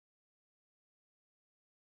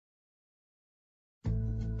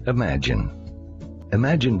Imagine.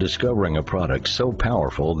 Imagine discovering a product so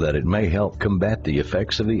powerful that it may help combat the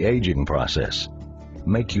effects of the aging process,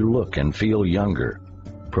 make you look and feel younger,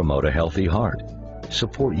 promote a healthy heart,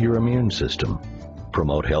 support your immune system,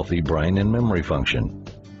 promote healthy brain and memory function,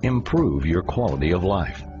 improve your quality of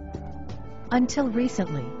life. Until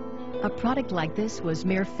recently, a product like this was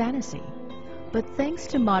mere fantasy. But thanks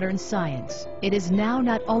to modern science, it is now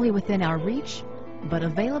not only within our reach, but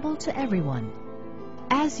available to everyone.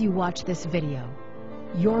 As you watch this video,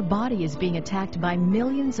 your body is being attacked by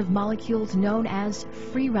millions of molecules known as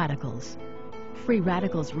free radicals. Free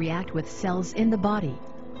radicals react with cells in the body,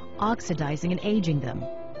 oxidizing and aging them.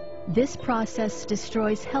 This process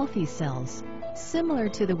destroys healthy cells, similar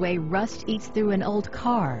to the way rust eats through an old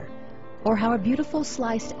car, or how a beautiful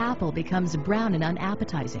sliced apple becomes brown and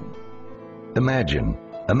unappetizing.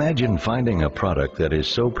 Imagine finding a product that is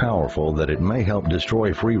so powerful that it may help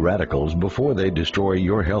destroy free radicals before they destroy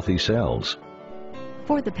your healthy cells.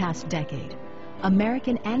 For the past decade,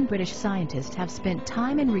 American and British scientists have spent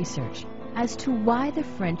time in research as to why the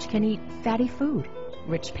French can eat fatty food,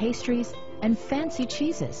 rich pastries, and fancy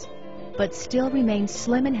cheeses, but still remain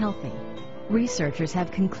slim and healthy. Researchers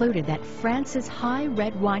have concluded that France's high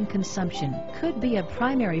red wine consumption could be a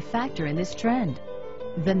primary factor in this trend.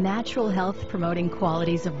 The natural health-promoting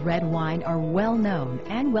qualities of red wine are well known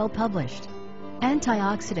and well published.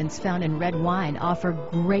 Antioxidants found in red wine offer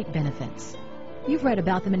great benefits. You've read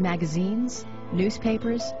about them in magazines,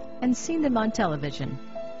 newspapers, and seen them on television.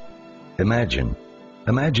 Imagine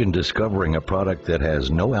discovering a product that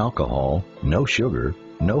has no alcohol, no sugar,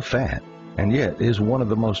 no fat, and yet is one of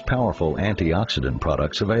the most powerful antioxidant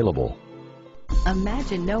products available.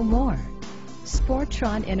 Imagine no more.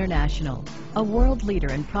 Sportron International, a world leader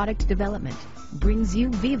in product development, brings you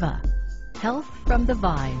Viva, health from the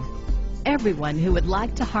vine. Everyone who would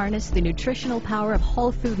like to harness the nutritional power of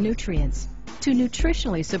whole food nutrients to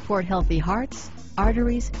nutritionally support healthy hearts,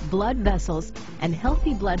 arteries, blood vessels, and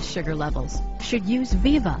healthy blood sugar levels should use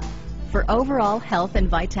Viva for overall health and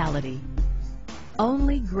vitality.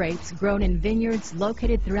 Only grapes grown in vineyards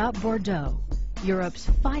located throughout Bordeaux, Europe's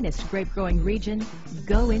finest grape-growing region,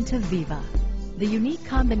 go into Viva. The unique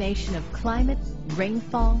combination of climate,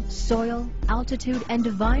 rainfall, soil, altitude, and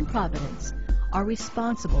divine providence are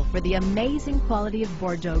responsible for the amazing quality of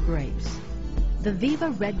Bordeaux grapes. The Viva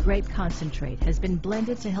Red Grape Concentrate has been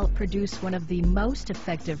blended to help produce one of the most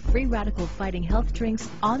effective free radical fighting health drinks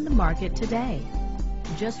on the market today.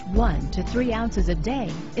 Just 1 to 3 ounces a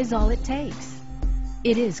day is all it takes.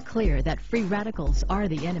 It is clear that free radicals are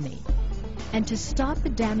the enemy, and to stop the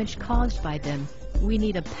damage caused by them, we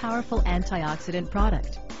need a powerful antioxidant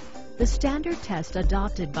product. The standard test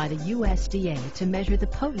adopted by the USDA to measure the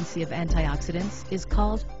potency of antioxidants is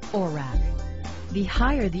called ORAC. The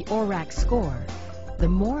higher the ORAC score, the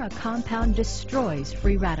more a compound destroys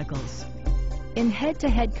free radicals. In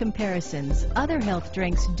head-to-head comparisons, other health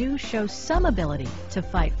drinks do show some ability to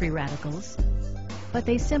fight free radicals, but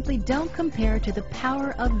they simply don't compare to the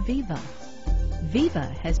power of Viva. Viva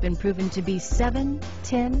has been proven to be 7,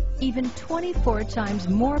 10, even 24 times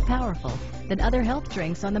more powerful than other health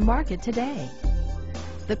drinks on the market today.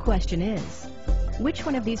 The question is, which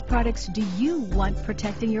one of these products do you want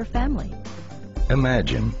protecting your family?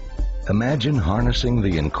 Imagine harnessing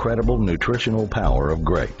the incredible nutritional power of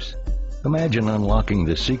grapes. Imagine unlocking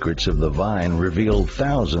the secrets of the vine revealed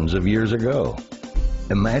thousands of years ago.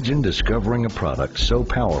 Imagine discovering a product so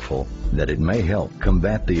powerful that it may help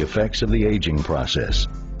combat the effects of the aging process,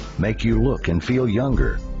 make you look and feel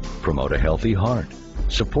younger, promote a healthy heart,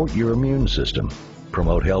 support your immune system,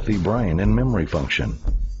 promote healthy brain and memory function,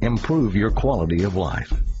 improve your quality of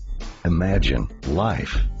life. Imagine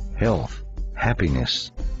life, health,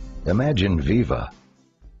 happiness. Imagine Viva,